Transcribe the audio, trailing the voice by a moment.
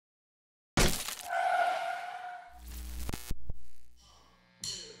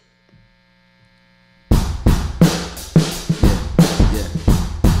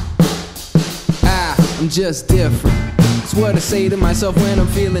I'm just different. It's what I say to myself when I'm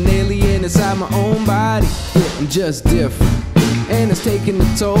feeling alien inside my own body. Yeah, I'm just different. And it's taking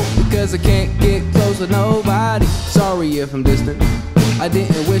a toll because I can't get close to nobody. Sorry if I'm distant, I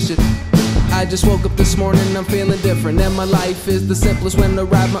didn't wish it. I just woke up this morning, I'm feeling different. And my life is the simplest when I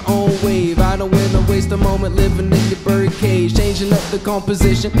ride my own wave. I don't wanna waste a moment living in your birdcage, changing up the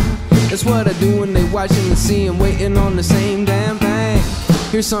composition. That's what I do when they watching and see I'm waiting on the same damn thing.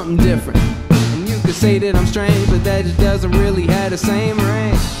 Here's something different. And you could say that I'm strange, but that just doesn't really have the same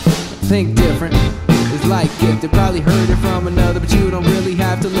ring. Think different. It's like if they probably heard it from another, but you don't really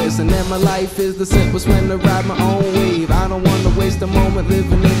have to listen. And my life is the simplest when I ride my own wave. I don't wanna waste a moment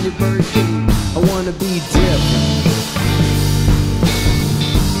living in your birdcage. I wanna be different.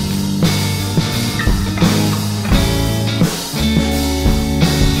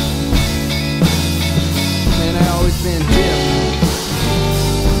 Man, I always been different.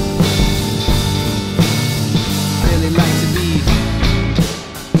 Really like to be,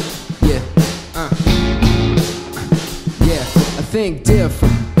 I think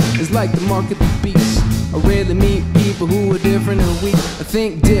different. It's like the mark of the beast. I rarely meet people who are different and weak. I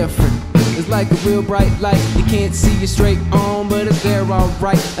think different. It's like a real bright light. You can't see it straight on, but it's there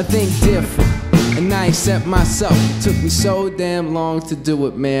alright. I think different, and I accept myself. It took me so damn long to do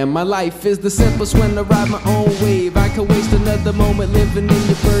it, man. My life is the simplest when I ride my own wave. I could waste another moment living in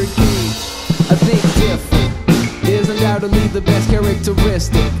your birdcage. I think different is undoubtedly the best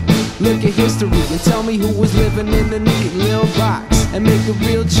characteristic. Look at history and tell me who was living in a neat little box and make a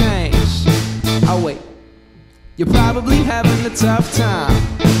real change. Oh wait, you're probably having a tough time,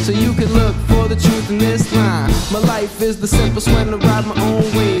 so you can look for the truth in this line. My life is the simplest when I ride my own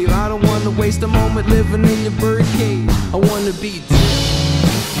wave. I don't wanna waste a moment living in your birdcage. I wanna be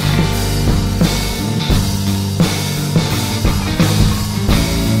different.